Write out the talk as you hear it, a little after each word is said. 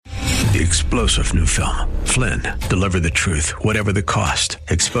the explosive new film, Flynn, Deliver the Truth, Whatever the Cost,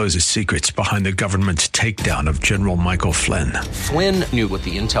 exposes secrets behind the government's takedown of General Michael Flynn. Flynn knew what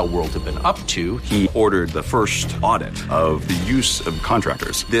the intel world had been up to. He ordered the first audit of the use of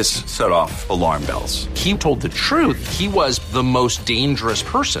contractors. This set off alarm bells. He told the truth. He was the most dangerous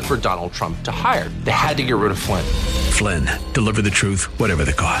person for Donald Trump to hire. They had to get rid of Flynn. Flynn, Deliver the Truth, Whatever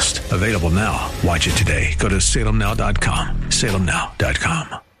the Cost. Available now. Watch it today. Go to salemnow.com.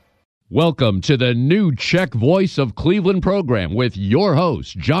 salemnow.com. Welcome to the new Czech Voice of Cleveland program with your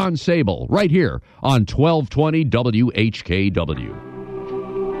host, John Sable, right here on 1220 WHKW.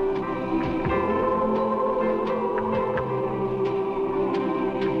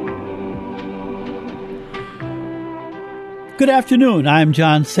 Good afternoon, I'm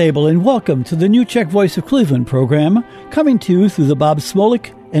John Sable, and welcome to the new Czech Voice of Cleveland program, coming to you through the Bob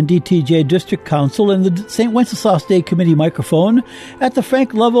Smolik and DTJ District Council and the St. Wenceslas Day Committee microphone at the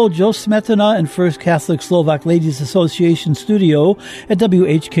Frank Lovell, Joe Smetana, and First Catholic Slovak Ladies Association studio at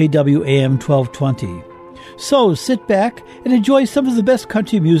WHKW AM 1220. So sit back and enjoy some of the best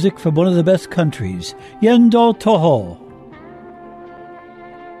country music from one of the best countries, Yendo Toho.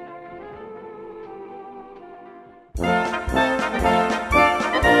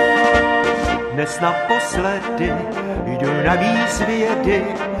 Dnes naposledy jdu na výzvědy,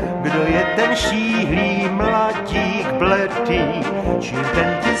 kdo je ten šíhlý mladík bledý, čím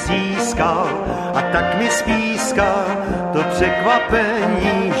ten ti získal a tak mi spískal to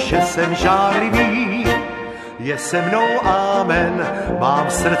překvapení, že jsem žárlivý. Je se mnou amen, mám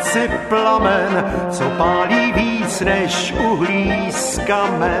v srdci plamen, co pálí víc než uhlí z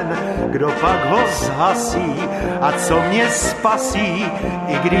kamen. Kdo pak ho zhasí a co mě spasí,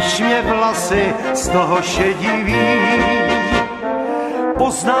 i když mě vlasy z toho šediví.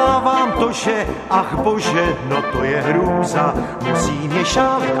 Poznávám to, že ach bože, no to je hrůza, musí mě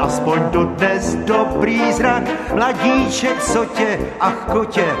šálit aspoň dodnes dobrý zrak. Mladíček, co tě, ach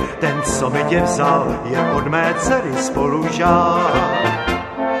kotě, ten, co mi tě vzal, je od mé dcery spolužák.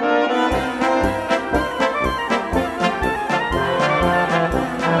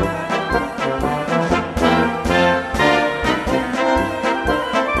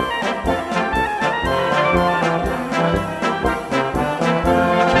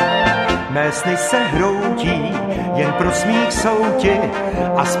 Mé sny se hroutí, jen pro smích souti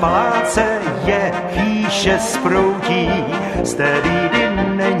a z paláce je chýše sproutí. Z té bídy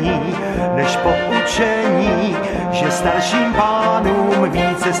není než poučení, že starším pánům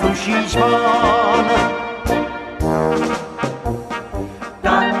více sluší žván.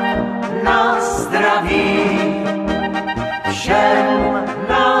 Tak na zdraví, všem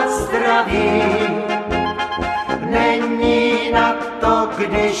na zdraví, není na to,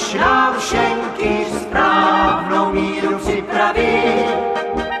 když nám šenky správnou míru připraví.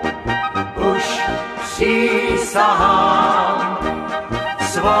 Už přísahám,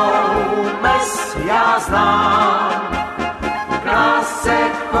 svou mes já znám, v lásce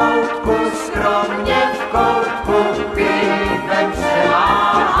koutku skromně v koutku pivem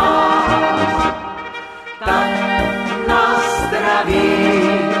přemáhám. Tak na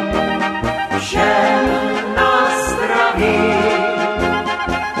zdraví, všem na zdraví,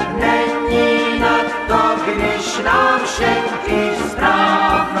 není na to, když nám šenky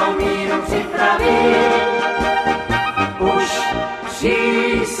správnou míru připraví. Už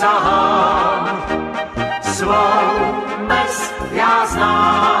přísahám, svou mes já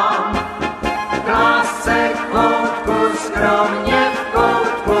znám, v lásce koutku skromně v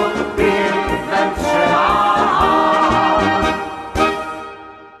koutku pivem přemáhám.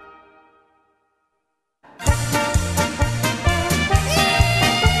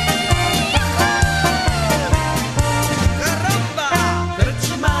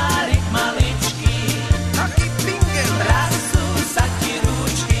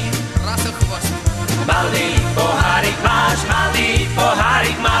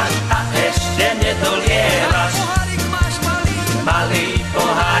 Pohárik máš a ešte nedolievaš. Malý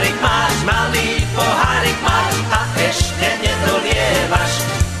pohárik máš a ešte nedolievaš.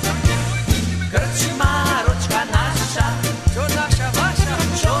 Krčmáročka naša, čo naša vaša,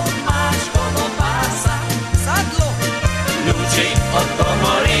 čo máš kolo pása? Sadlo. Kľúčik od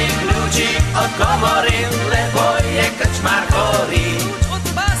komory, lebo je krčmár chorý.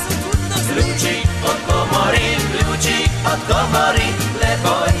 Kľúčik od komory,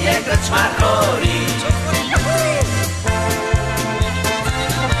 lebo je krčmár chorý.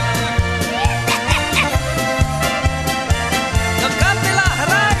 Do kapela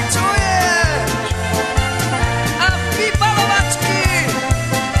hraj, čuješ? A vypalovačky!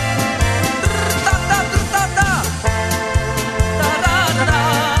 Drtata, drtata! Da-da-da-da!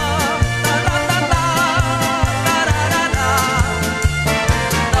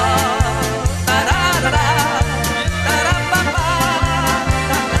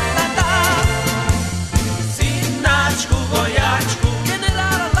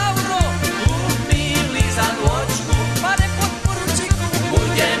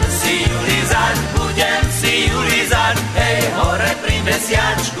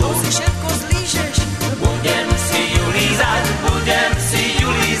 mesiačku. Si všetko zlížeš, Budem si ju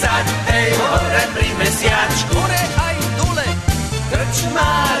lízať, hej, hore pri mesiačku. hore aj dole,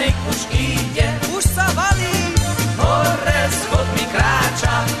 Krčmárik už ide, už sa valí, hore schodmi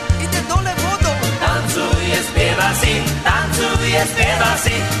kráča. ide dole vodou. Tancuje, spieva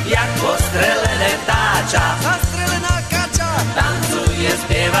si, jak postrelené vtáča. Zastrelená kača, Tancuje,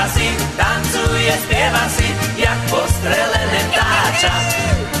 spieva si, jak postrelené vtáča.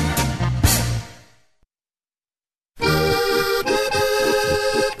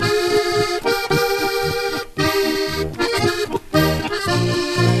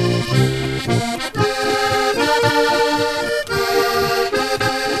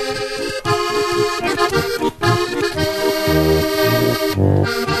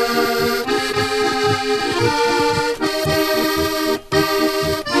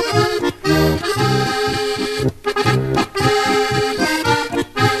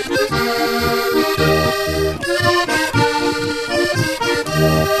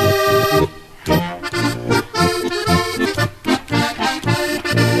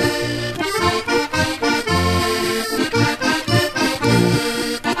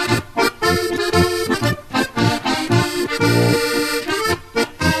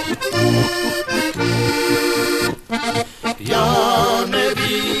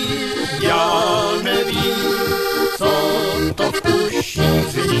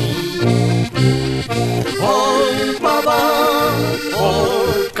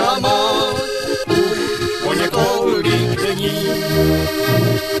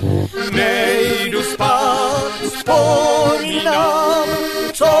 Nejdu spát, vzpomínám,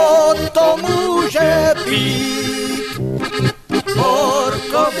 co to může být.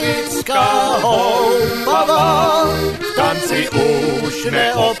 Horkovická houpava v tanci už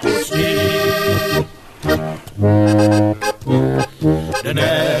neopustí.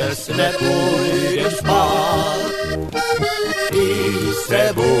 Dnes nepůjdeš spát, i se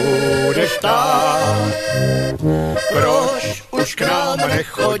budeš ptát, proč už k nám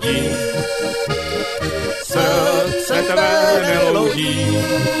nechodí, srdce tvé neludí.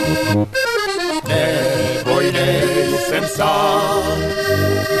 Neboj, nejsem sám,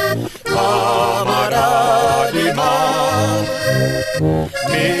 kamarády mám,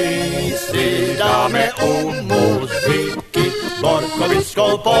 my si dáme u muziky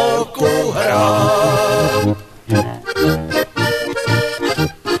borkovickou polku hrát.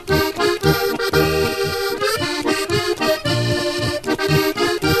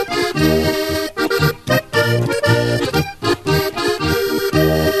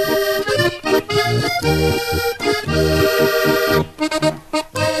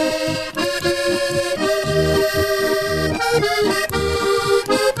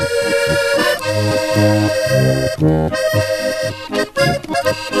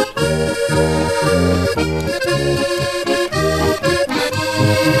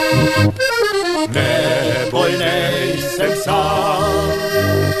 Neboj, nejsem sám,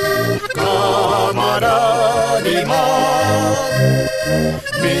 kamarády mám,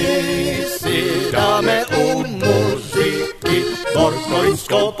 my si dáme u muziky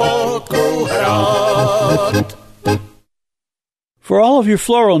borkovickou polku hrát. For all of your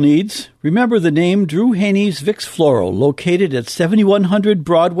floral needs, remember the name Drew Haney's Vicks Floral, located at 7100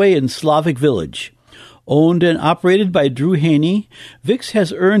 Broadway in Slavic Village. Owned and operated by Drew Haney, Vicks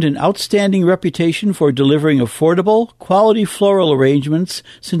has earned an outstanding reputation for delivering affordable, quality floral arrangements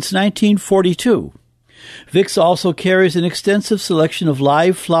since 1942. Vicks also carries an extensive selection of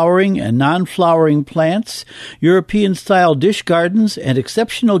live flowering and non-flowering plants, European-style dish gardens, and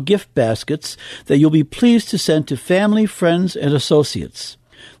exceptional gift baskets that you'll be pleased to send to family, friends, and associates.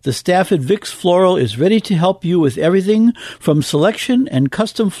 The staff at Vicks Floral is ready to help you with everything from selection and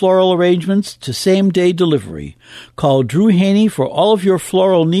custom floral arrangements to same-day delivery. Call Drew Haney for all of your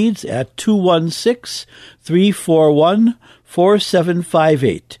floral needs at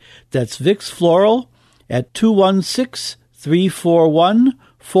 216-341-4758. That's Vicks Floral at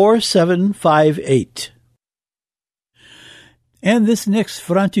 216-341-4758. And this next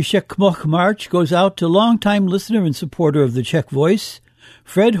František Kmoch March goes out to longtime listener and supporter of the Czech Voice,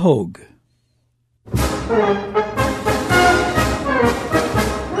 Fred Hogue.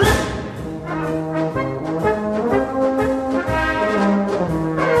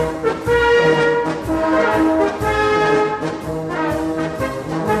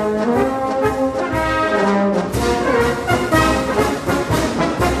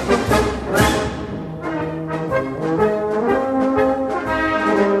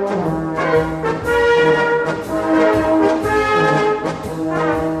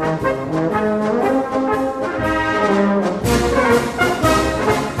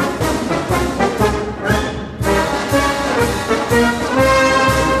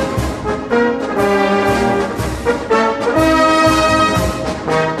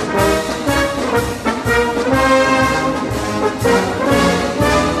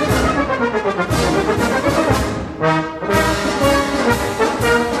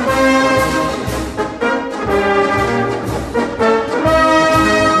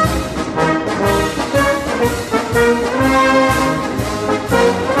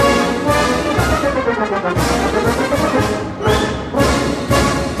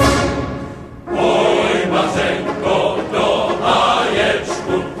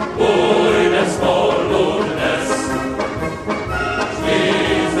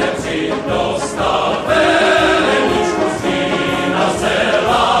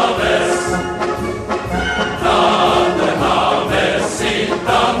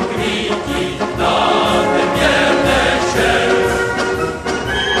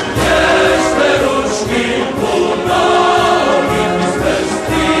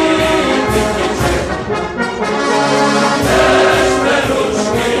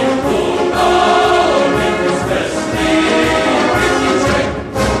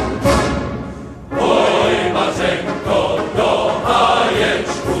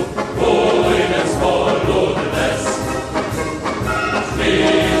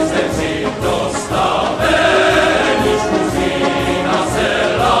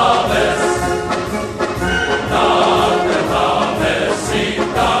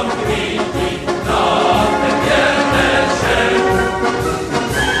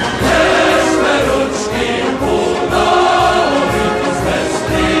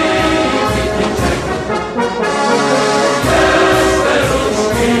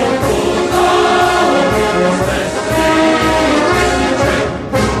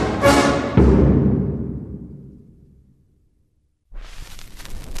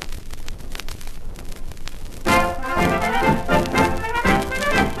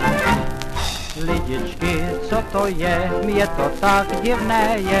 co to je to tak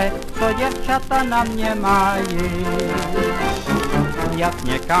divné je, co děvčata na mě mají. Jak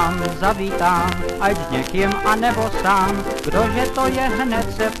někam zavítám, ať s někým anebo sám, kdože to je,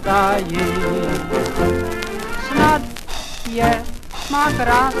 hned se ptají. Snad je má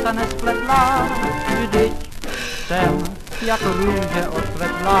krása nespletlá, vždyť jsem jako růže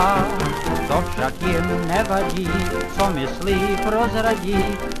odkvetlá. To však jim nevadí, co myslí, prozradí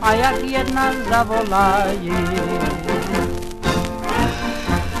a jak jedna zavolají.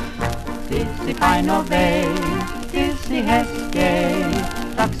 Ty jsi fajnovej, ty jsi hezkej,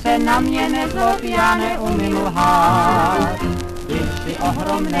 tak se na mě nezlob, já neumím lhát. Ty jsi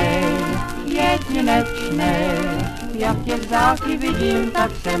ohromnej, jedinečnej, jak tě z dálky vidím,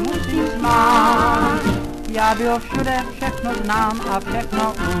 tak se musím smát. Já byl všude, všechno znám a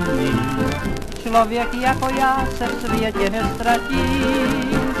všechno umím. Člověk jako já se v světě nestratí.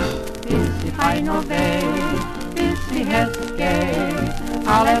 Ty jsi fajnovej, ty jsi hezkej,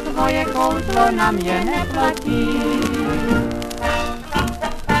 ale tvoje kouzlo na mě neplatí.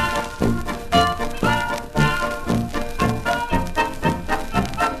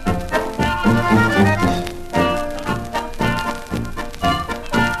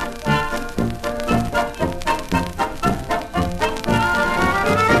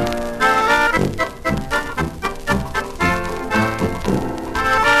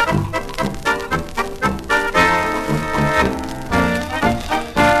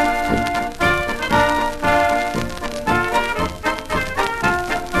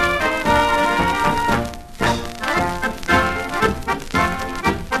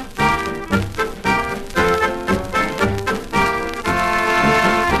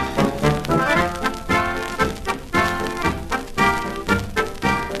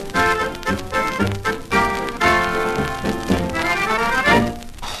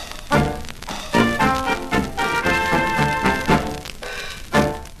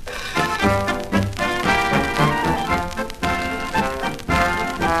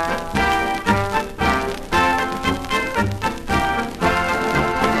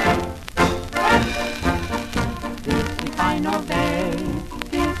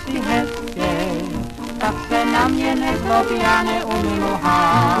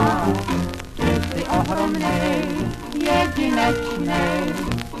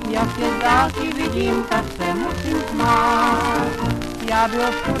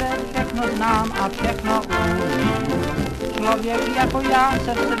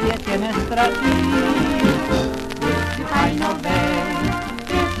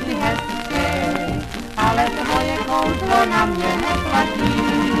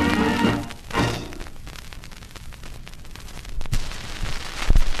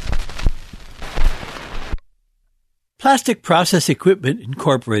 Plastic Process Equipment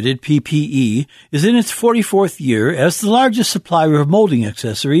Incorporated, PPE, is in its 44th year as the largest supplier of molding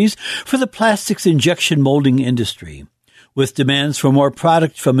accessories for the plastics injection molding industry. With demands for more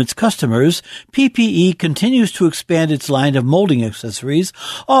product from its customers, PPE continues to expand its line of molding accessories,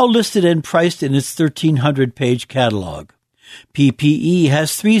 all listed and priced in its 1,300-page catalog. PPE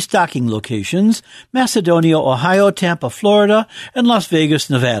has 3 stocking locations: Macedonia, Ohio, Tampa, Florida, and Las Vegas,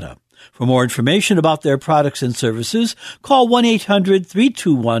 Nevada. For more information about their products and services, call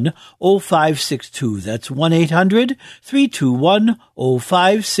 1-800-321-0562. That's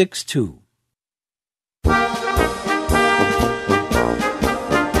 1-800-321-0562.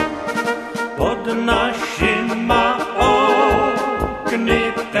 Pod našima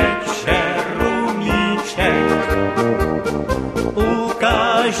okny teče rumíček.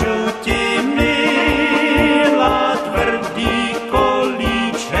 Ukážu ti, milá, tvrdý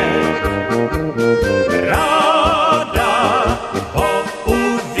kolíček. Ráda ho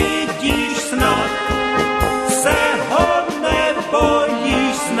uvidíš snad, se ho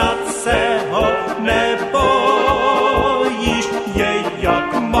nebojíš, snad se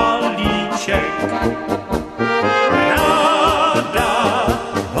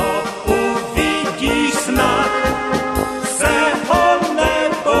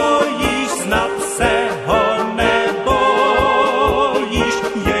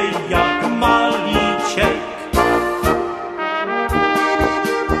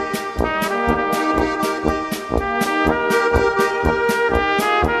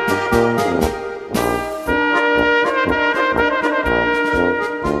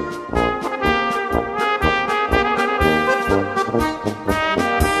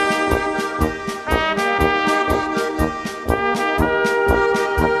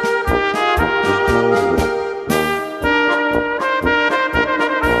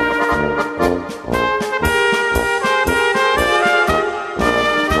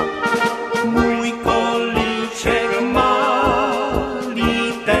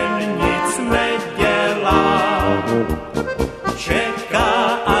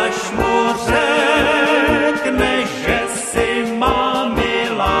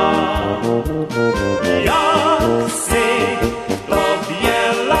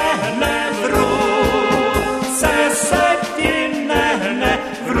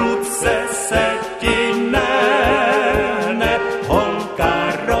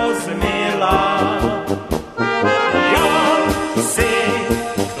rozmila. Jak si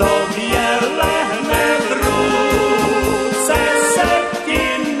k tobě lehne, v ruce se ti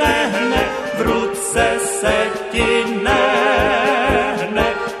nehne, v ruce se ti nehne,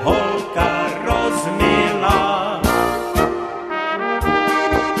 holka rozmila.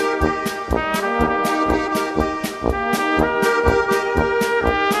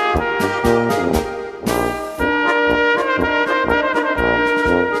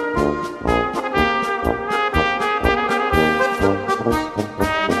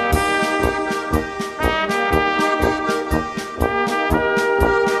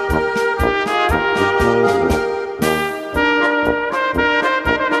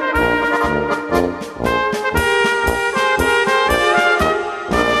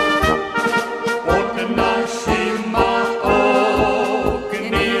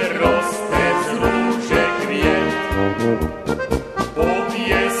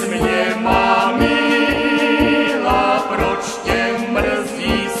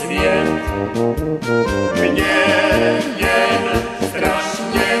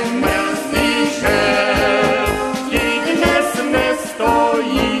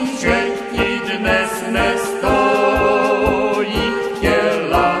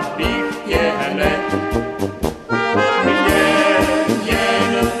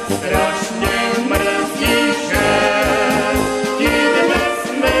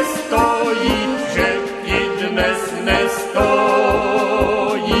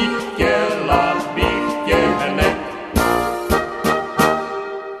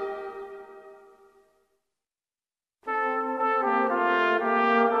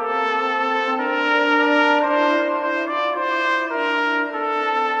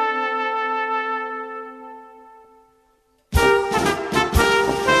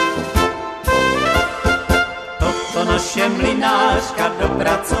 Naše mlynářka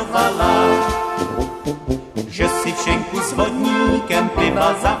dopracovala, že si všenku s vodníkem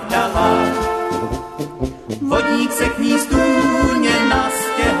piva zavdala. Vodník se k ní stůně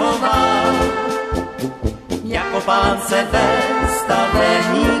nastěhoval, jako pán se ve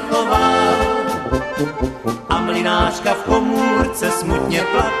stavení choval. A mlynářka v komůrce smutně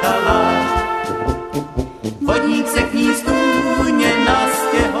plakala, vodník se k ní stůně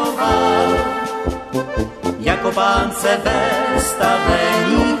nastěhoval, jako pán se ve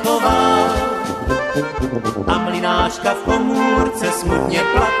stavení choval. A mlynářka v komůrce smutně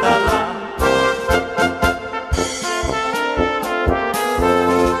plakala.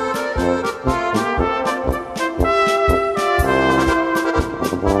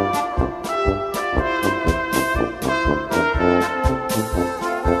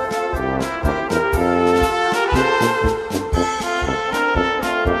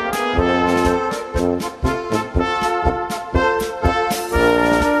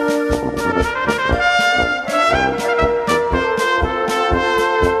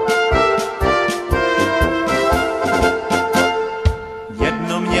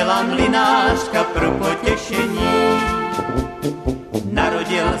 Mlynářka pro potěšení,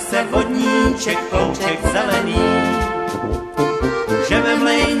 narodil se vodníček, klouček zelený, že ve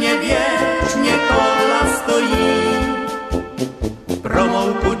mlejně věčně kola stojí, pro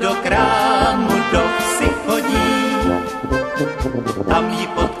mouku do krámu do vsi chodí, tam jí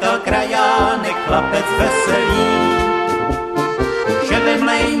potkal krajánek, chlapec veselý, že ve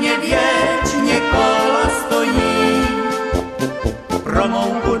mlejně věčně kola stojí, pro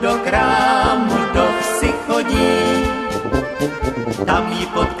mouku do krámu do vsi chodí, tam jí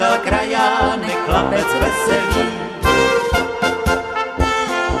potkal krajánek, chlapec veselý.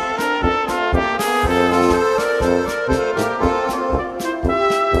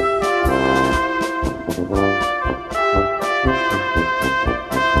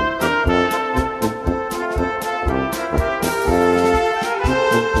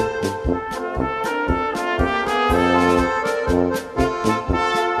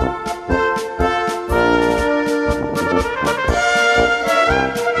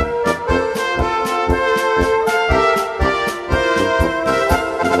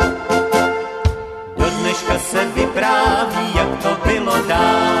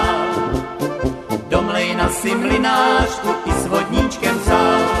 Si mlynářku i s vodníčkem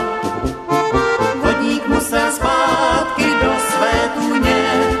vzal. Vodník musel zpátky do své tůně,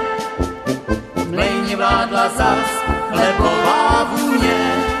 v mlejně vládla zas chlebová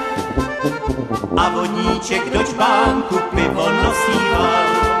vůně. A vodníček do čbánku pivo nosíval.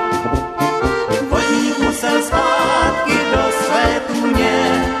 Vodník musel zpátky do své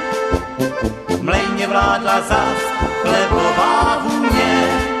tůně, v mlejně vládla zas chlebová vůně.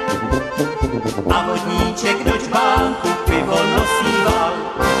 A vodníček do čbánku pivo nosíval.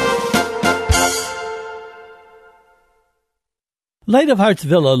 Light of Hearts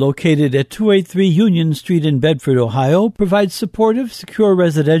Villa, located at 283 Union Street in Bedford, Ohio, provides supportive, secure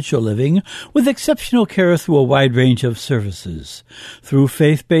residential living with exceptional care through a wide range of services. Through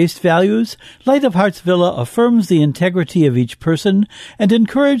faith-based values, Light of Hearts Villa affirms the integrity of each person and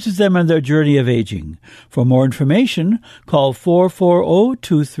encourages them on their journey of aging. For more information, call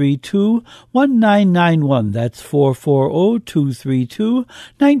 440-232-1991. That's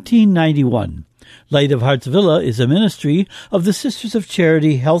 440-232-1991. Light of Hearts Villa is a ministry of the Sisters of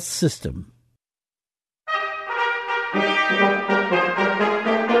Charity Health System.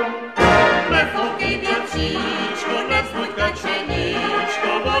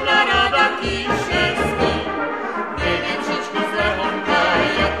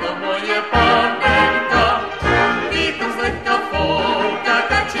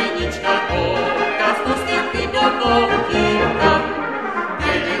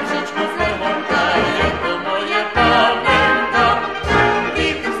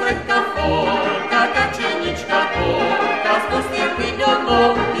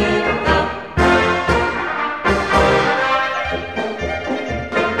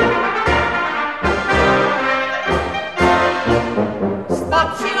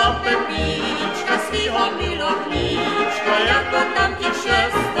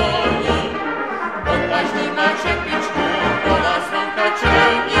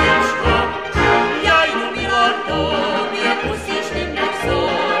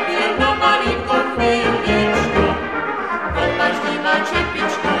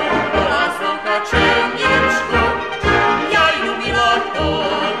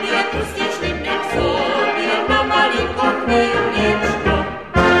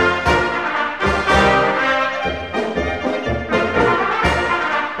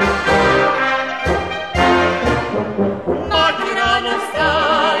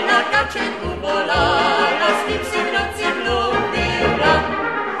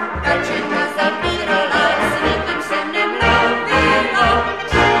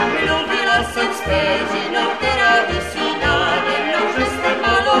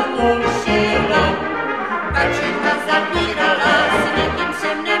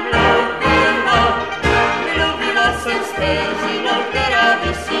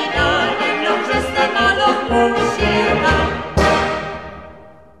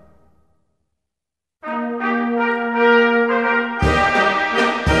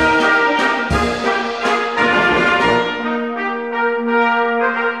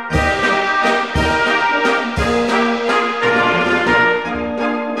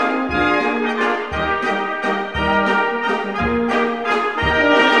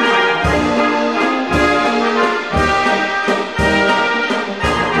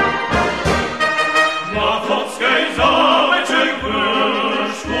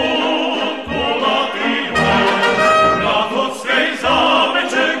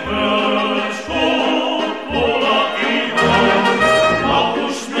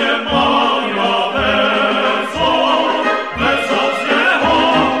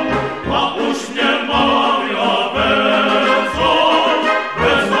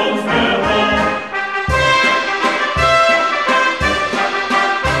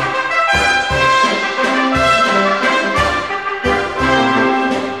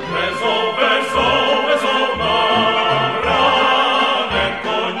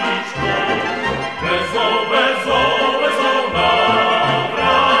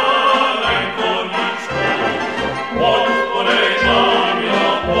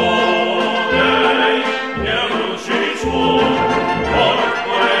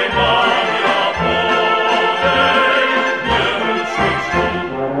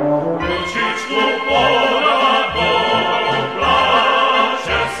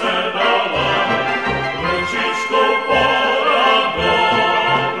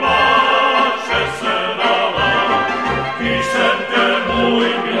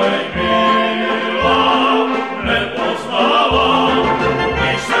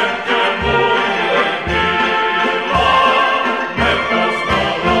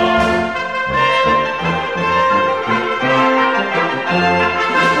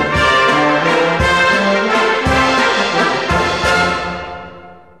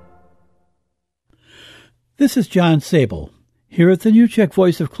 This is John Sable. Here at the New Czech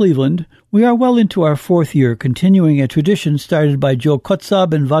Voice of Cleveland, we are well into our fourth year, continuing a tradition started by Joe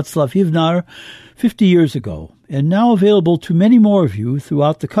Kotzab and Václav Hivnar 50 years ago, and now available to many more of you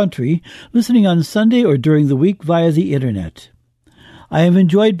throughout the country, listening on Sunday or during the week via the Internet. I have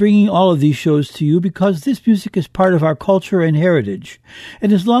enjoyed bringing all of these shows to you because this music is part of our culture and heritage,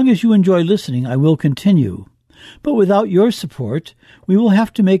 and as long as you enjoy listening, I will continue. But without your support, we will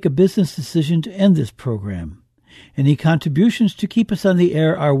have to make a business decision to end this program. Any contributions to keep us on the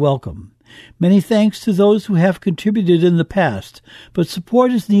air are welcome. Many thanks to those who have contributed in the past, but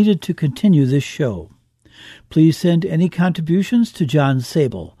support is needed to continue this show. Please send any contributions to John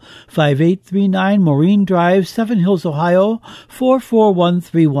Sable, 5839 Maureen Drive, Seven Hills, Ohio,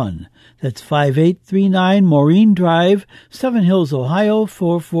 44131. That's 5839 Maureen Drive, Seven Hills, Ohio,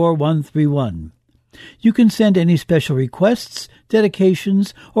 44131. You can send any special requests,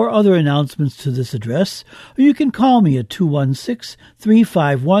 dedications, or other announcements to this address, or you can call me at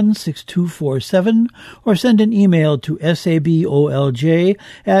 216-351-6247, or send an email to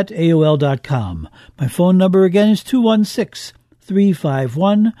sabolj@aol.com. My phone number again is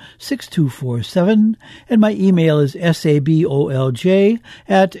 216-351-6247, and my email is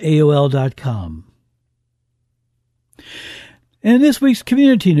sabolj@aol.com. In this week's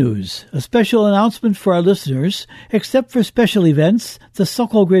community news, a special announcement for our listeners. Except for special events, the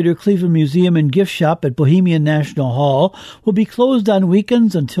Sokol Greater Cleveland Museum and Gift Shop at Bohemian National Hall will be closed on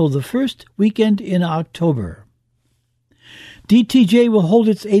weekends until the first weekend in October. DTJ will hold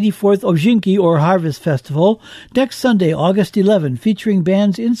its 84th Ojinki, or Harvest Festival, next Sunday, August 11, featuring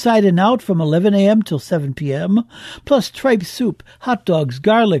bands inside and out from 11 a.m. till 7 p.m., plus tripe soup, hot dogs,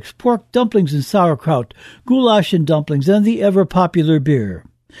 garlics, pork dumplings and sauerkraut, goulash and dumplings, and the ever-popular beer.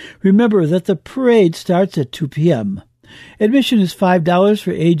 Remember that the parade starts at 2 p.m. Admission is $5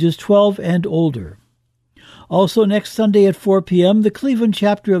 for ages 12 and older. Also next Sunday at 4 p.m., the Cleveland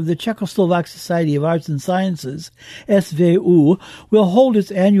chapter of the Czechoslovak Society of Arts and Sciences, SVU, will hold its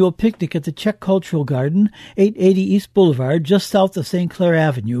annual picnic at the Czech Cultural Garden, 880 East Boulevard, just south of St. Clair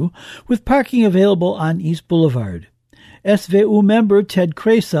Avenue, with parking available on East Boulevard. SVU member Ted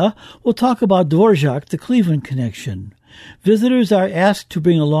Kresa will talk about Dvorak, the Cleveland connection. Visitors are asked to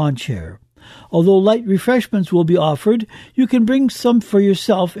bring a lawn chair. Although light refreshments will be offered, you can bring some for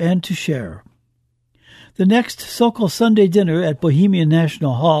yourself and to share. The next Sokol Sunday dinner at Bohemian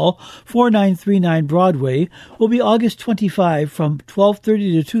National Hall, 4939 Broadway, will be August 25 from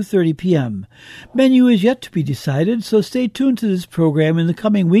 12:30 to 2:30 p.m. Menu is yet to be decided, so stay tuned to this program in the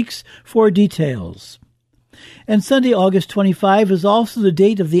coming weeks for details. And Sunday, August 25, is also the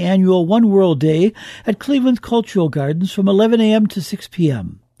date of the annual One World Day at Cleveland's Cultural Gardens from 11 a.m. to 6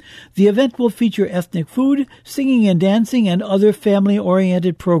 p.m. The event will feature ethnic food, singing and dancing, and other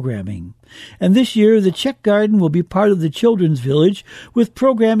family-oriented programming. And this year, the Czech Garden will be part of the Children's Village with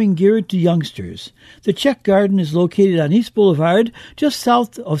programming geared to youngsters. The Czech Garden is located on East Boulevard, just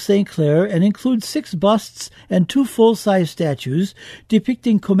south of St. Clair, and includes 6 busts and 2 full-size statues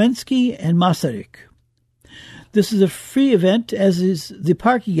depicting Komensky and Masaryk. This is a free event, as is the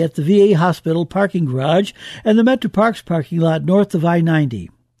parking at the VA Hospital parking garage and the Metro Parks parking lot north of I-90.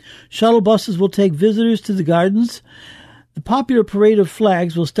 Shuttle buses will take visitors to the gardens. The popular parade of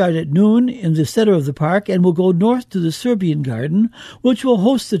flags will start at noon in the center of the park and will go north to the Serbian Garden, which will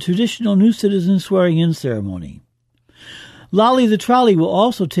host the traditional new citizen swearing-in ceremony. Lolly the Trolley will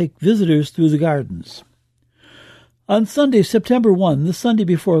also take visitors through the gardens. On Sunday, September 1, the Sunday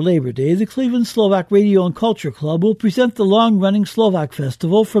before Labor Day, the Cleveland Slovak Radio and Culture Club will present the long-running Slovak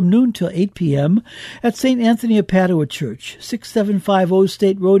Festival from noon till 8 p.m. at St. Anthony of Padua Church, 6750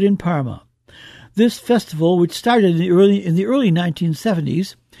 State Road in Parma. This festival, which started in the early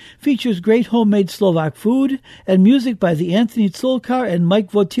 1970s, features great homemade Slovak food and music by the Anthony Tzolkar and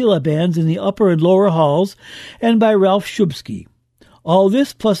Mike Votila bands in the upper and lower halls, and by Ralph Shubsky. All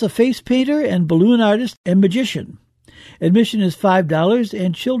this plus a face painter and balloon artist and magician. Admission is $5,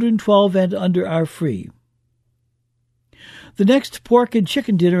 and children 12 and under are free. The next pork and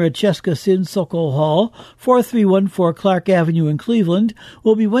chicken dinner at Cheska Sin Sokol Hall, 4314 Clark Avenue in Cleveland,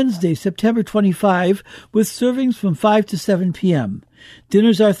 will be Wednesday, September 25, with servings from 5 to 7 p.m.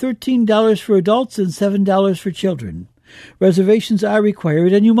 Dinners are $13 for adults and $7 for children. Reservations are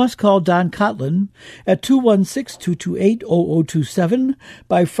required, and you must call Don Cotlin at 216-228-0027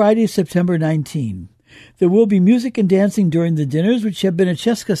 by Friday, September 19. There will be music and dancing during the dinners, which have been a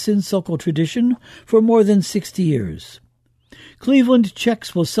Cheska Sin Sokol tradition for more than 60 years. Cleveland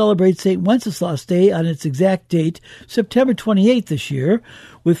Czechs will celebrate St. Wenceslas Day on its exact date, September 28th this year,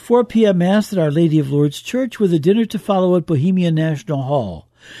 with 4 p.m. Mass at Our Lady of Lourdes Church, with a dinner to follow at Bohemian National Hall.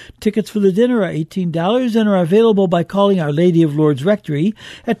 Tickets for the dinner are $18 and are available by calling Our Lady of Lourdes Rectory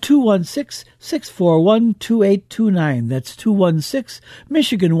at 216-641-2829. That's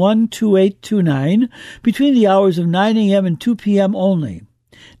 216 1 2829, between the hours of 9 a.m. and 2 p.m. only.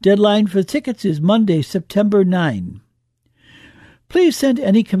 Deadline for tickets is Monday, September 9. Please send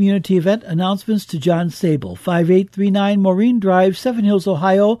any community event announcements to John Sable, 5839 Maureen Drive, Seven Hills,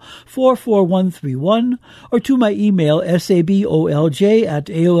 Ohio, 44131, or to my email,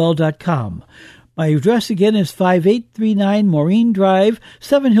 sabolj@aol.com. My address again is 5839 Maureen Drive,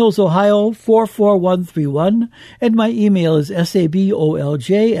 Seven Hills, Ohio, 44131, and my email is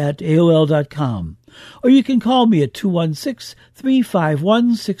sabolj@aol.com. Or you can call me at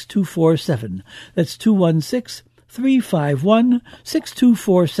 216-351-6247. That's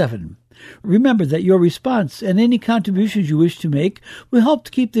 216-351-6247. Remember that your response and any contributions you wish to make will help to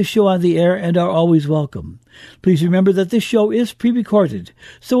keep this show on the air and are always welcome. Please remember that this show is pre-recorded,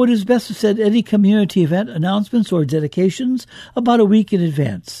 so it is best to send any community event announcements or dedications about a week in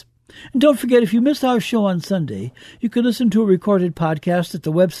advance. And don't forget, if you missed our show on Sunday, you can listen to a recorded podcast at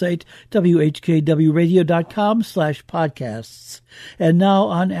the website whkwradio.com/podcasts, and now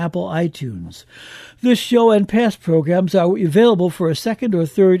on Apple iTunes. This show and past programs are available for a second or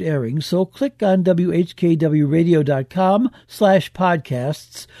third airing, so click on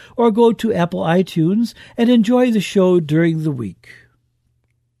whkwradio.com/podcasts or go to Apple iTunes and enjoy the show during the week.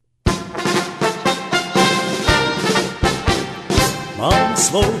 Mám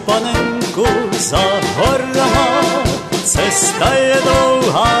svou panenku za horama, cesta je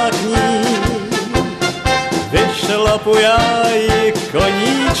dlouhá k ní. Vyšlapu já ji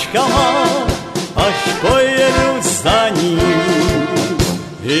koníčkama, až pojedu za ní.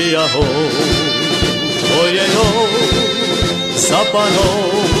 I jahou pojedou za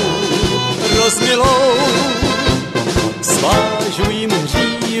panou rozmilou. Svážu jim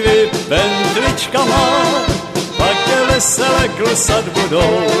hřívy pentličkama, pak vesele klesat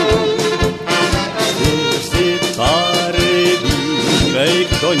budou. 4 páry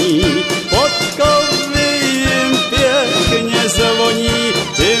bílejch koní, podkovy jim pěkně zvoní,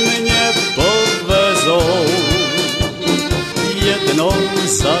 ty mě povezou jednou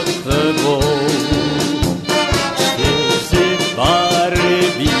za tebou. 4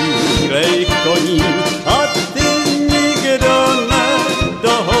 páry bílejch koní a ty nikdo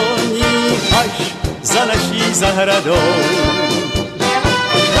nedohoní, až za naší zahradou.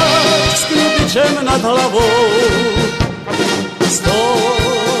 Až s knubičem nad hlavou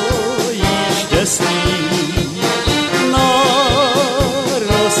stojí štěstí na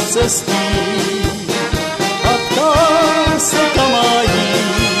rozcestí a ptá se, kam má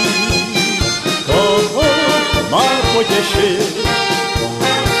jít, koho má potěšit.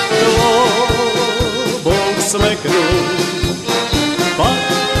 Klobouk smeknu, pak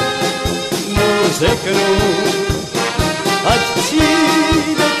řeknu, ať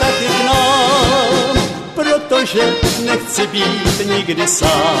přijde taky k nám, protože nechci být nikdy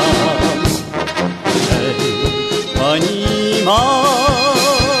sám. Hej, paní mámo,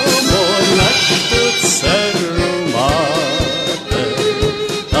 nač tu dceru máte,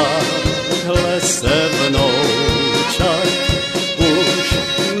 takhle se mnou čak už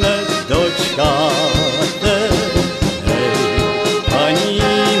nedočkáte. Hej, paní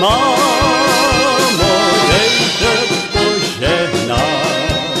mámo,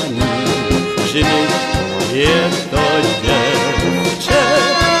 je to děvče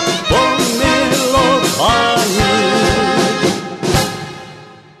pomilovaný.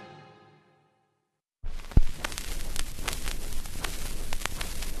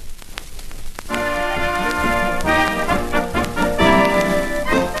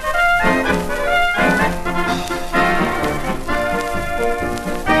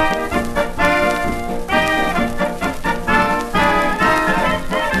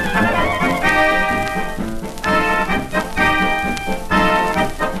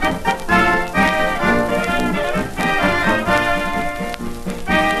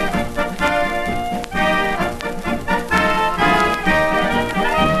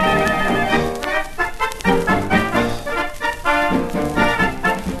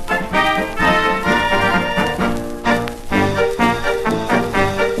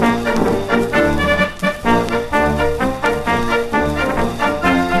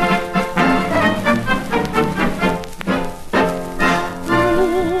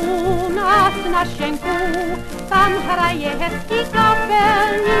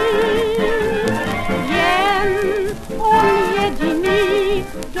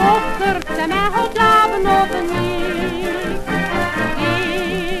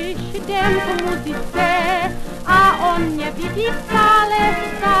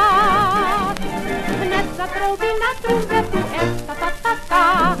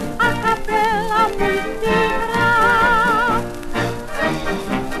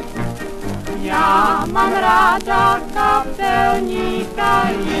 Já mám ráda kapelníka,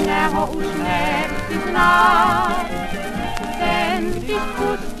 jiného už nechci znát. Ten, když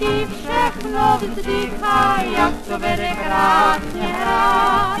pustí všechno, vzdychá, jak to vede krásně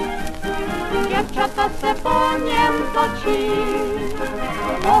hrát. Děvčata se po něm točí,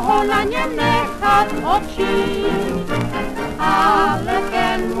 mohou na něm nechat očí. Ale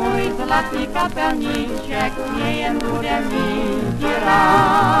ten můj zlatý kapelníček mě jen bude mít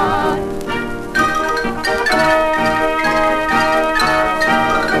rád.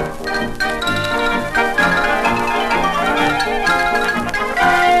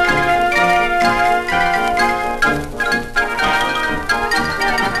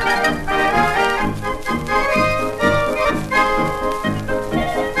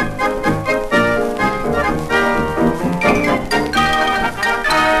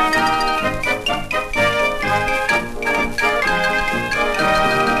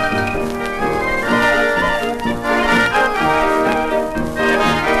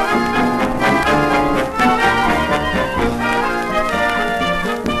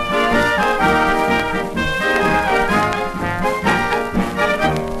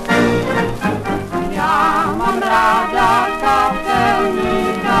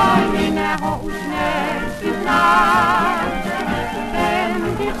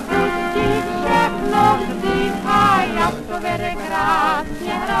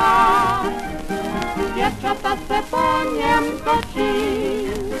 Děvčata se po něm točí,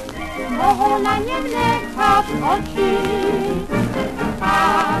 mohou na něm nechat očí.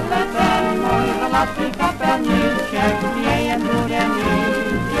 Ale ten můj zlatý kapelníček mě jen bude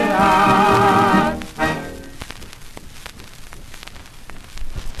mít rád.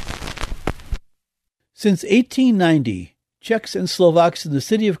 Since 1890, Czechs and Slovaks in the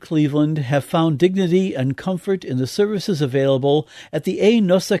city of Cleveland have found dignity and comfort in the services available at the A.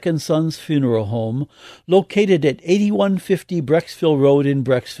 Nosek & Sons Funeral Home, located at 8150 Brecksville Road in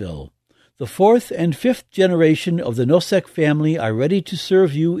Brecksville. The fourth and fifth generation of the Nosek family are ready to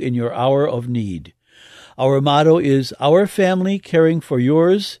serve you in your hour of need. Our motto is Our Family Caring for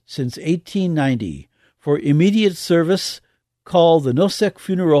Yours since 1890. For immediate service, call the Nosek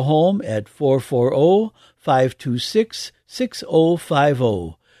Funeral Home at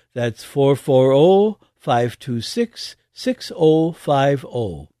 440-526-6050. That's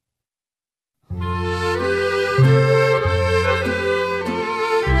 440-526-6050.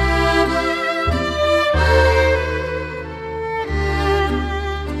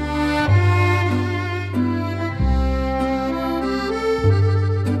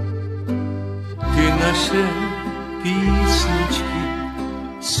 Ty naše písničky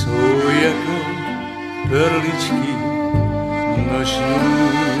jsou jako perličky na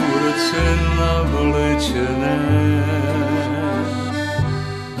šňůrce navlečené.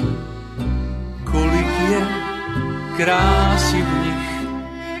 Kolik je krásy v nich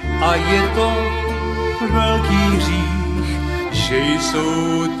a je to velký hřích, že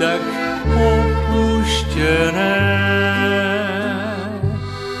jsou tak opuštěné.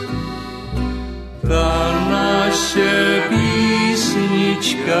 Ta naše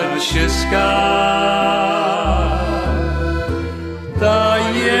písnička česká, ta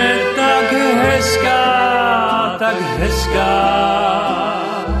je tak hezká, tak hezká,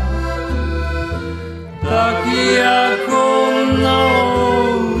 tak jako na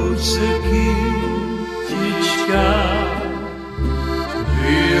louce kytička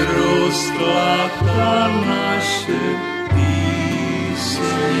vyrostla ta naše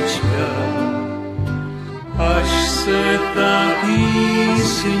písnička. Až se ta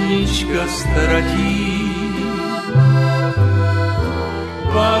písnička ztratí,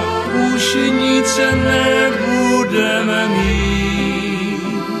 pak už nic nebudeme mít.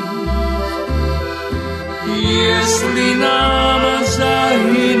 Jestli nám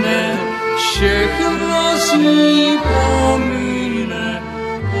zahyne, všechno z ní pomíne,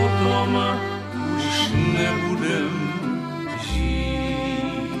 potom už nebudem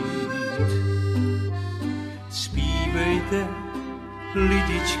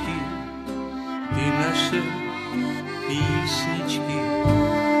lidičky, ty naše písničky,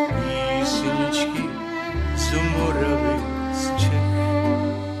 písničky z Moravy, z Čech.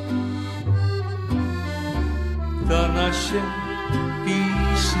 Ta naše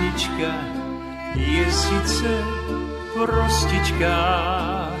písnička je sice prostičká,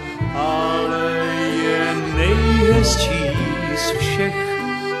 ale je nejhezčí z všech.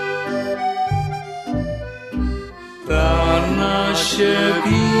 Ta naše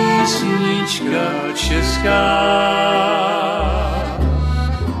písnička česká,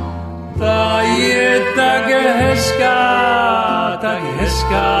 ta je tak hezká, tak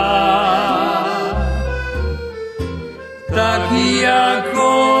hezká, tak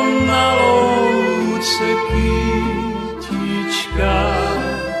jako na louce kytička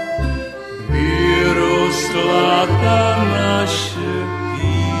vyrostla ta naše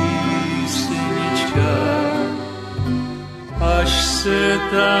písnička. se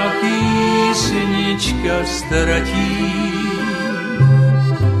ta písnička ztratí,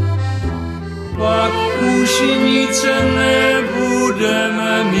 pak už nic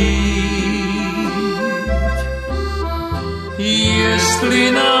nebudeme mít.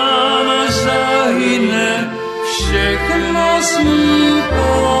 Jestli nám zahyne, všechno s ní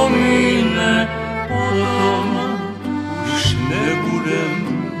pomine, potom už nebudem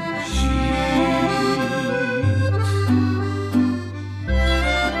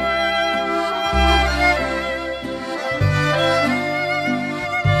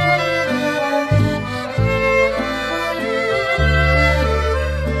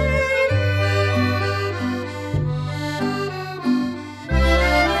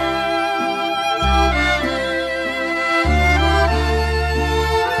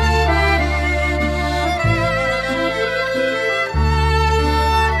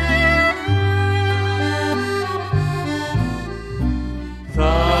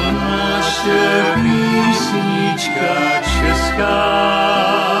česká,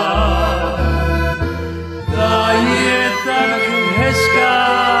 ta je tak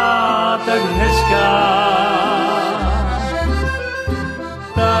hezká, tak hezká,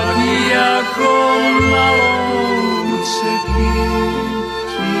 tak jako na louce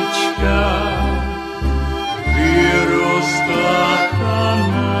kytička vyrostla ta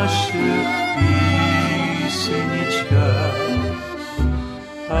naše písnička,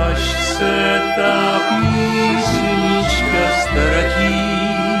 až se ta písnička ztratí,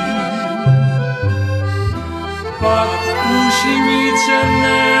 pak už nic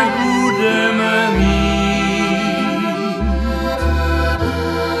nebudeme mít.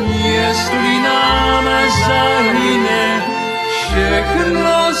 Jestli nám zahyne,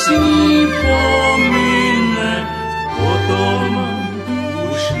 všechno s ní pomine, potom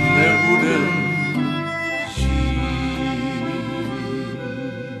už nebudeme.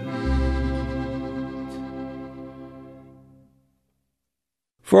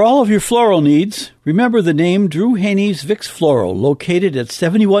 For all of your floral needs, remember the name Drew Haney's Vicks Floral, located at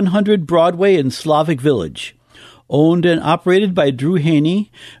 7100 Broadway in Slavic Village. Owned and operated by Drew Haney,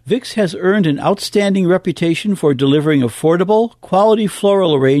 Vicks has earned an outstanding reputation for delivering affordable, quality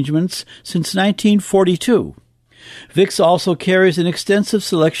floral arrangements since 1942. Vicks also carries an extensive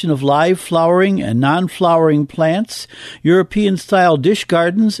selection of live flowering and non-flowering plants, European-style dish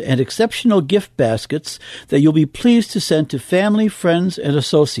gardens, and exceptional gift baskets that you'll be pleased to send to family, friends, and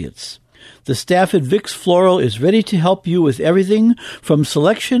associates. The staff at Vicks Floral is ready to help you with everything from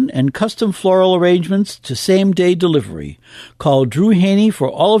selection and custom floral arrangements to same-day delivery. Call Drew Haney for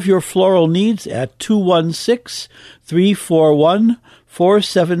all of your floral needs at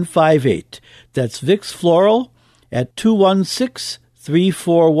 216-341-4758. That's Vicks Floral at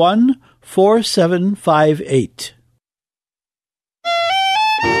 216-341-4758.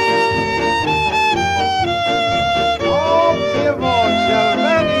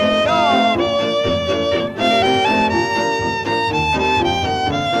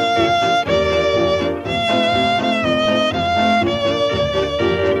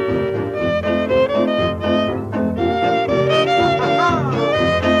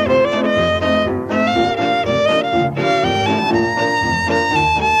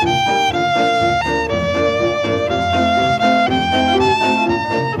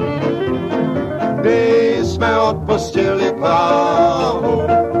 Odpustili Prahu,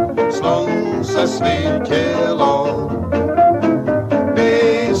 slunce svítilo.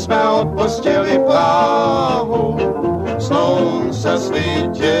 My jsme odpustili Prahu, slunce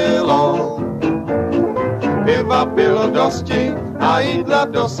svítilo. Piva bylo dosti a jídla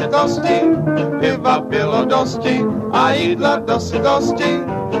do sytosti, piva bylo dosti a jídla do sytosti.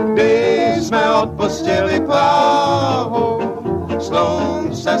 My jsme odpustili Prahu,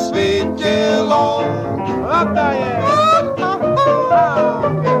 slunce svítilo. Lata je!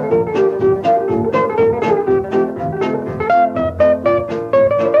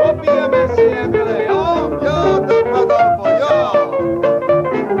 Popijeme si je, milé, jo? Jo, tak Rodolfo, jo!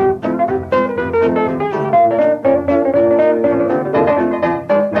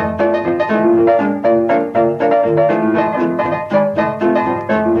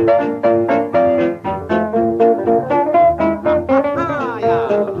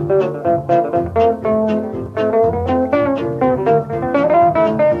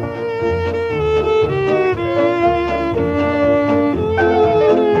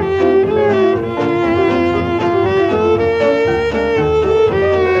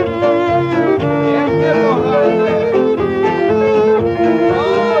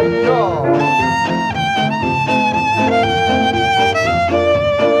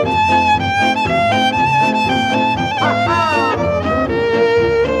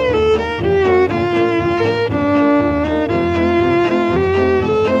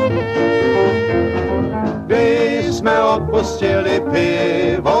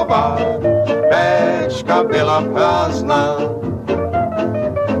 byla prázdná.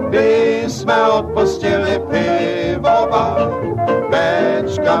 Když jsme odpustili pivovar,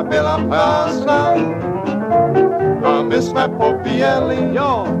 péčka byla prázdná. A my jsme popíjeli,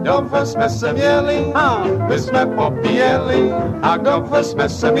 jo, dobře jsme se měli. My jsme popíjeli a dobře jsme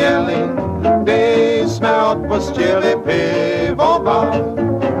se měli. Když jsme odpustili pivovar,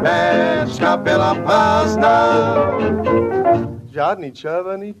 péčka byla prázdná. Žádný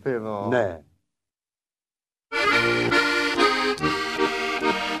červený pivo. Ne.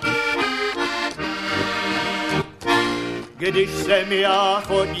 Když jsem já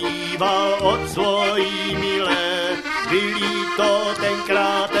chodíval od svojí milé, byly to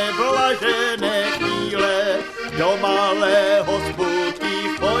tenkrát blažené chvíle. Do malé hospůdky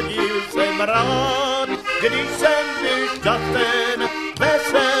chodil jsem rád, když jsem byl šťasten,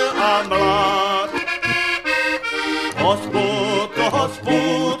 vesel a mlád. Hospůdko,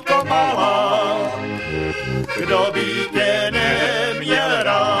 hospůdko malá, kdo by tě neměl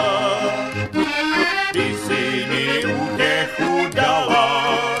rád, ty si mi útěchu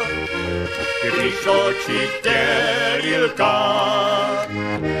dala, když oči tělilka.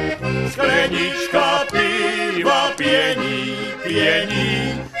 Sklenička piva pění,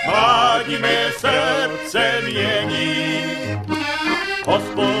 pění, mládí mé srdce mění.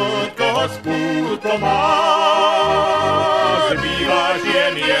 Hospůdko, hospůdko má, zbýváš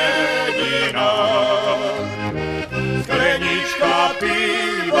jen jediná. Sklenička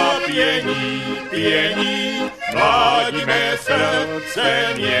piva pění, pění, mládí mé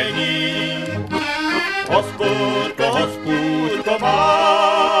srdce mění. Hospůdko, hospůdko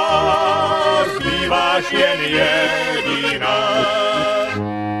má, zbýváš jen jediná.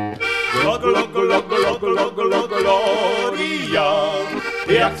 Gloria,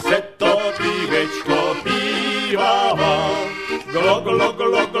 jak se to pívečko pívává.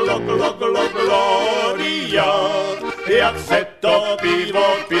 Gloria, jak se to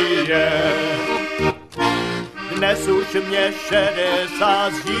pivo pije. Dnes už mě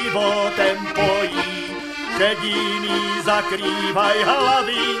 60 s životem pojí, předíny zakrývaj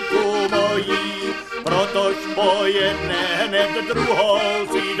hlavinku mojí, protož po jedné hned druhou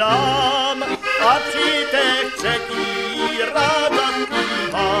si dám a při těch třetí ráda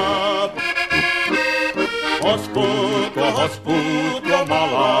zpívám. Hospůdko, hospůdko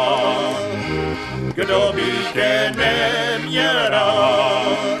malá, kdo by tě neměl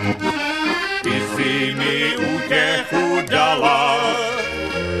rád, ty si mi útěchu dala,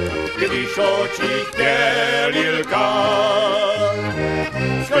 když oči tělilka.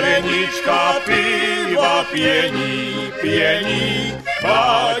 Sklenička piva pění, pění,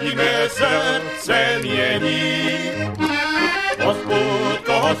 mládí mé srdce mění.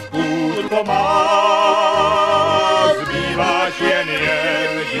 Hospůdko, hospůdko má, zbýváš jen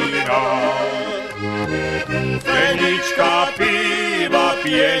jediná. Sklenička piva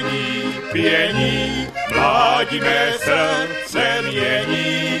pění, pění, mládí mé srdce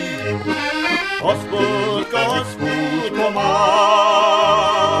mění. Hospůdko, hospůdko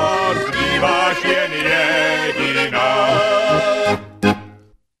má, zbýváš jen jediná.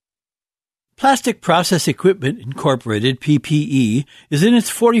 Plastic Process Equipment Incorporated, PPE, is in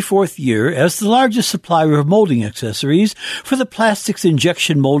its 44th year as the largest supplier of molding accessories for the plastics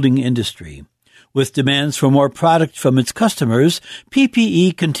injection molding industry. With demands for more product from its customers,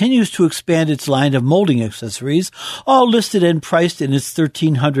 PPE continues to expand its line of molding accessories, all listed and priced in its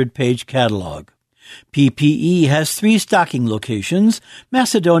 1,300-page catalog. PPE has 3 stocking locations: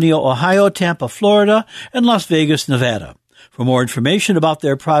 Macedonia, Ohio, Tampa, Florida, and Las Vegas, Nevada. For more information about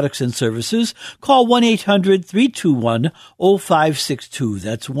their products and services, call 1-800-321-0562.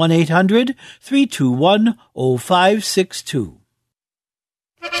 That's 1-800-321-0562.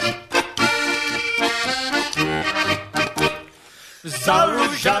 Za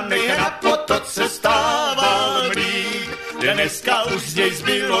Lužany na potoce stával mlýn, dneska už z něj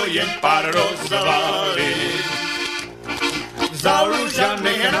zbylo jen pár rozvalin. Za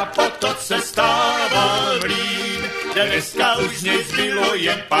Lužany na potoce stával mlýn, dneska už z něj zbylo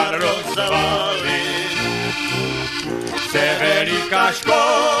jen pár rozvalin. Je veliká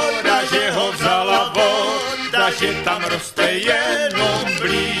škoda, že ho vzala voda, že tam roste jenom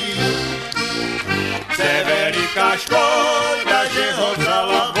blín. Je veliká škoda, že ho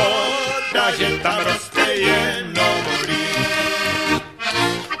vzala voda, že tam roste jenom blín.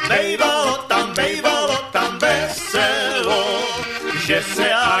 Bejvalo tam veselo, že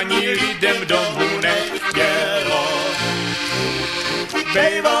se ani lidem domů nechtělo.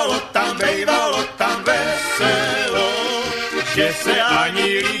 Bejvalo tam veselo, že se ani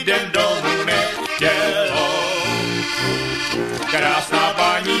lidem domů nechtělo. Krásná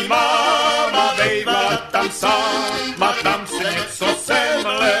paní máma bejvala tam sám a tam se něco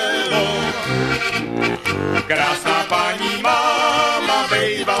semlelo. Krásná paní máma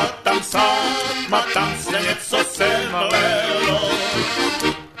bejvala tam sám a tam se něco semlelo.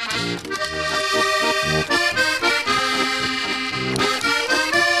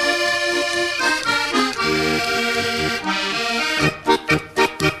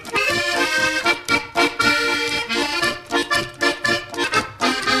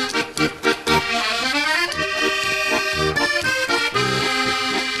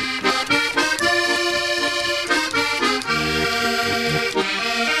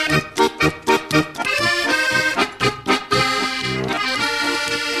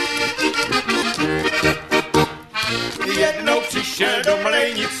 Do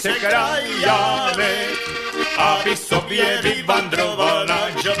mlejnice krajánek, aby sobě vyvandroval na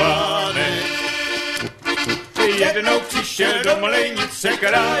džabánek. Jednou přišel do mlejnice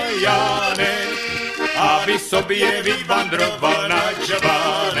krajánek, aby sobě vyvandroval na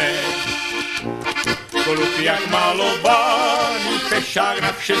džabánek. Kluk jak malovaný, fešák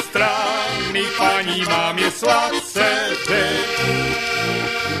na vše strany, paní mám je sladce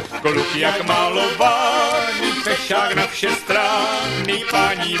kluk jak malovaný, fešák na vše strany,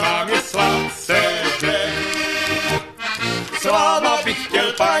 paní mám je sladce s váma bych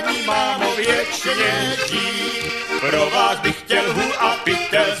chtěl, paní mámo, věčně žít, pro vás bych chtěl hůl a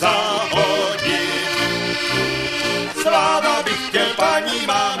pytel zahodit. S váma bych chtěl, paní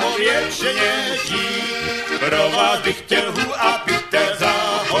mámo, věčně žít, pro vás bych chtěl hůl a pytel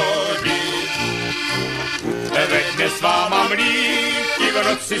zahodit. Ve dne s váma mlíti, v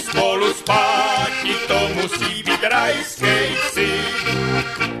noci spolu spáti, to musí být rajský syn.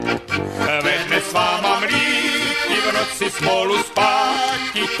 Ve dne s váma mlíti, v noci spolu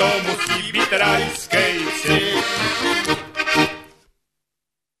spáti, to musí být rajský syn.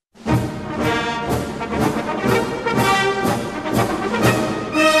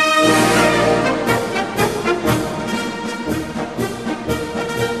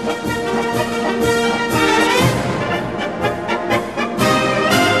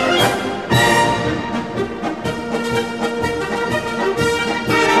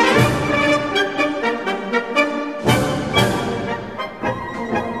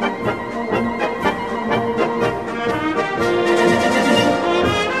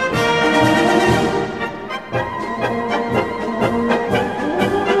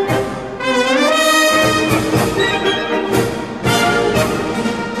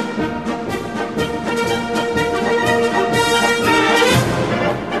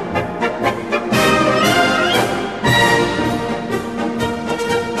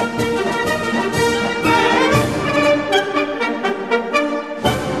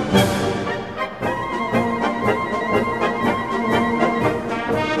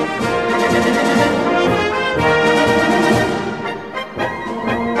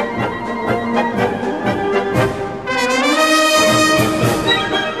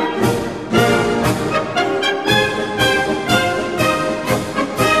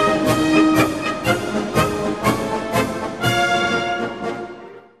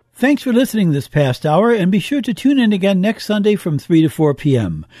 Thanks for listening this past hour, and be sure to tune in again next Sunday from 3 to 4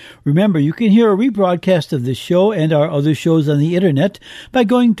 p.m. Remember, you can hear a rebroadcast of this show and our other shows on the Internet by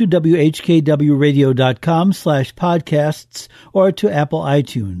going to whkwradio.com/podcasts or to Apple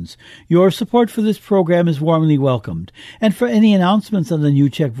iTunes. Your support for this program is warmly welcomed. And for any announcements on the New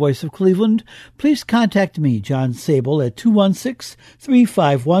Czech Voice of Cleveland, please contact me, John Sable, at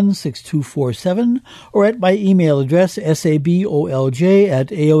 216-351-6247 or at my email address,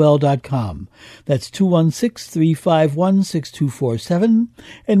 sabolj@aol.com. That's 216-351-6247,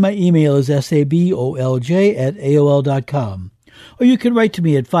 and my email is sabolj@aol.com. Or you can write to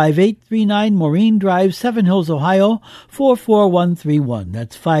me at 5839 Maureen Drive, Seven Hills, Ohio, 44131.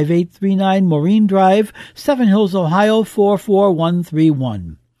 That's 5839 Maureen Drive, Seven Hills, Ohio,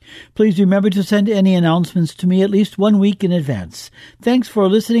 44131. Please remember to send any announcements to me at least 1 week in advance. Thanks for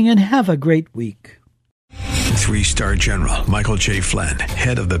listening and have a great week. 3-star General Michael J. Flynn,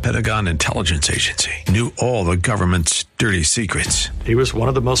 head of the Pentagon Intelligence Agency, knew all the government's dirty secrets. He was one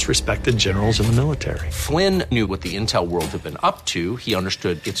of the most respected generals in the military. Flynn knew what the intel world had been up to. He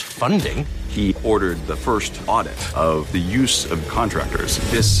understood its funding. He ordered the first audit of the use of contractors.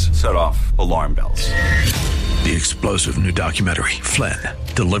 This set off alarm bells. The explosive new documentary, Flynn,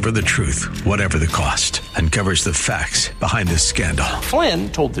 Deliver the Truth, Whatever the Cost, uncovers the facts behind this scandal.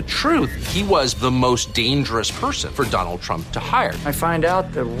 Flynn told the truth. He was the most dangerous person for Donald Trump to hire. I find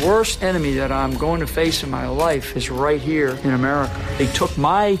out the worst enemy that I'm going to face in my life is right here in America. They took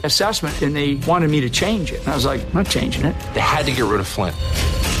my assessment and they wanted me to change it. And I was like, I'm not changing it. They had to get rid of Flynn.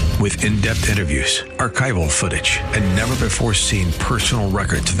 With in-depth interviews, archival footage, and never-before-seen personal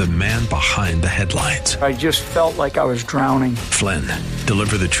records of the man behind the headlines. I just felt like I was drowning. Flynn,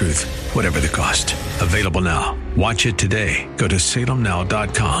 deliver the truth, whatever the cost. Available now. Watch it today. Go to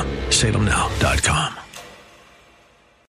salemnow.com. salemnow.com.